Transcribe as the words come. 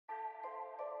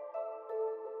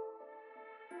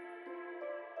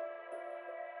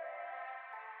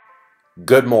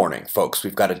Good morning, folks.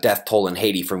 We've got a death toll in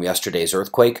Haiti from yesterday's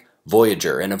earthquake,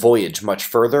 Voyager, and a voyage much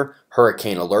further,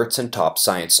 hurricane alerts, and top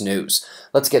science news.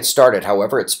 Let's get started,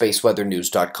 however, at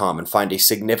spaceweathernews.com and find a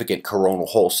significant coronal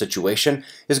hole situation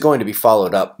is going to be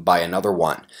followed up by another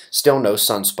one. Still no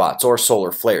sunspots or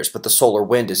solar flares, but the solar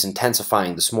wind is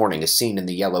intensifying this morning as seen in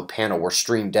the yellow panel where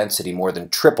stream density more than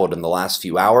tripled in the last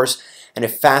few hours, and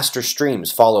if faster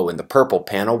streams follow in the purple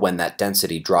panel when that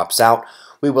density drops out,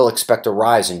 we will expect a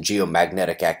rise in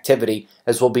geomagnetic activity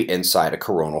as we'll be inside a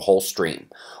coronal hole stream.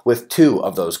 With two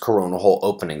of those coronal hole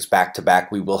openings back to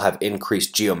back, we will have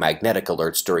increased geomagnetic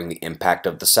alerts during the impact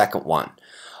of the second one.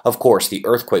 Of course, the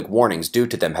earthquake warnings due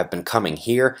to them have been coming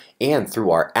here and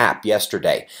through our app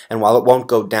yesterday, and while it won't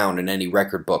go down in any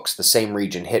record books, the same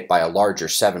region hit by a larger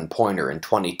 7-pointer in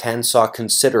 2010 saw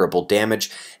considerable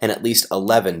damage and at least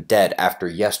 11 dead after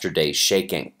yesterday's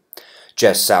shaking.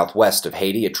 Just southwest of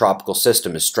Haiti, a tropical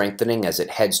system is strengthening as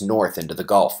it heads north into the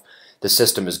Gulf. The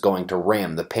system is going to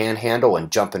ram the Panhandle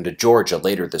and jump into Georgia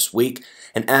later this week,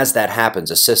 and as that happens,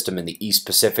 a system in the East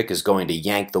Pacific is going to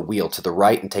yank the wheel to the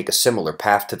right and take a similar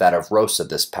path to that of Rosa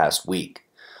this past week.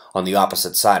 On the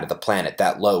opposite side of the planet,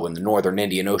 that low in the northern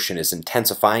Indian Ocean is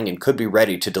intensifying and could be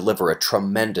ready to deliver a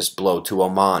tremendous blow to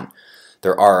Oman.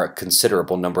 There are a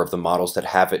considerable number of the models that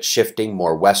have it shifting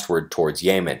more westward towards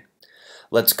Yemen.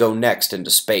 Let's go next into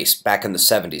space. Back in the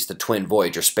 70s, the twin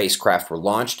Voyager spacecraft were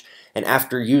launched, and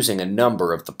after using a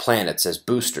number of the planets as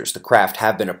boosters, the craft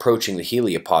have been approaching the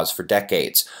heliopause for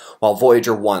decades. While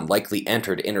Voyager 1 likely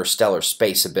entered interstellar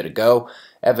space a bit ago,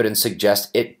 evidence suggests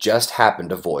it just happened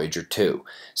to Voyager 2,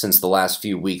 since the last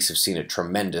few weeks have seen a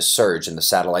tremendous surge in the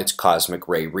satellite's cosmic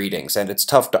ray readings, and it's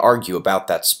tough to argue about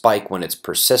that spike when it's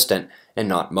persistent and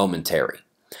not momentary.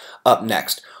 Up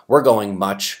next, we're going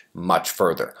much, much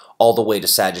further, all the way to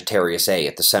Sagittarius A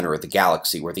at the center of the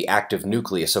galaxy, where the active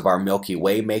nucleus of our Milky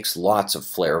Way makes lots of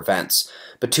flare events.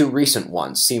 But two recent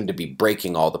ones seem to be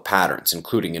breaking all the patterns,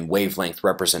 including in wavelength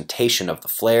representation of the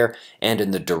flare and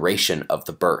in the duration of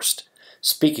the burst.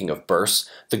 Speaking of bursts,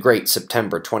 the great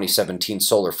September 2017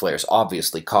 solar flares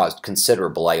obviously caused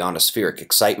considerable ionospheric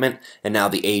excitement, and now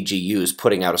the AGU is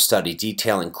putting out a study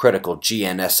detailing critical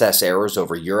GNSS errors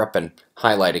over Europe and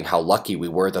highlighting how lucky we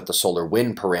were that the solar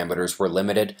wind parameters were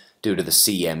limited due to the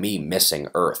CME missing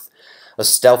Earth. A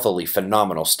stealthily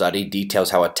phenomenal study details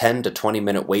how a 10 to 20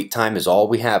 minute wait time is all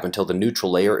we have until the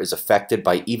neutral layer is affected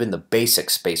by even the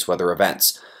basic space weather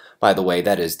events. By the way,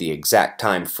 that is the exact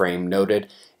time frame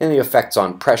noted in the effects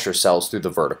on pressure cells through the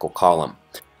vertical column.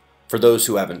 For those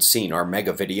who haven't seen our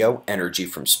mega video, Energy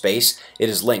from Space, it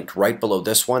is linked right below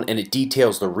this one, and it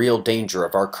details the real danger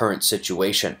of our current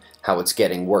situation, how it's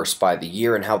getting worse by the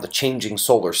year, and how the changing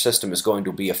solar system is going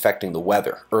to be affecting the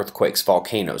weather, earthquakes,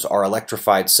 volcanoes, our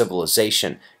electrified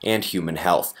civilization, and human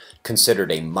health, considered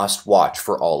a must-watch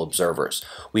for all observers.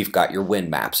 We've got your wind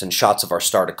maps and shots of our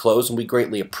star to close, and we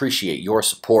greatly appreciate your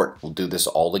support. We'll do this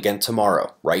all again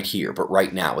tomorrow, right here, but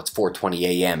right now it's 4:20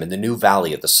 a.m. in the new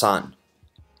Valley of the Sun.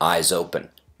 Eyes open,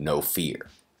 no fear.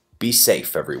 Be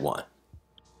safe, everyone.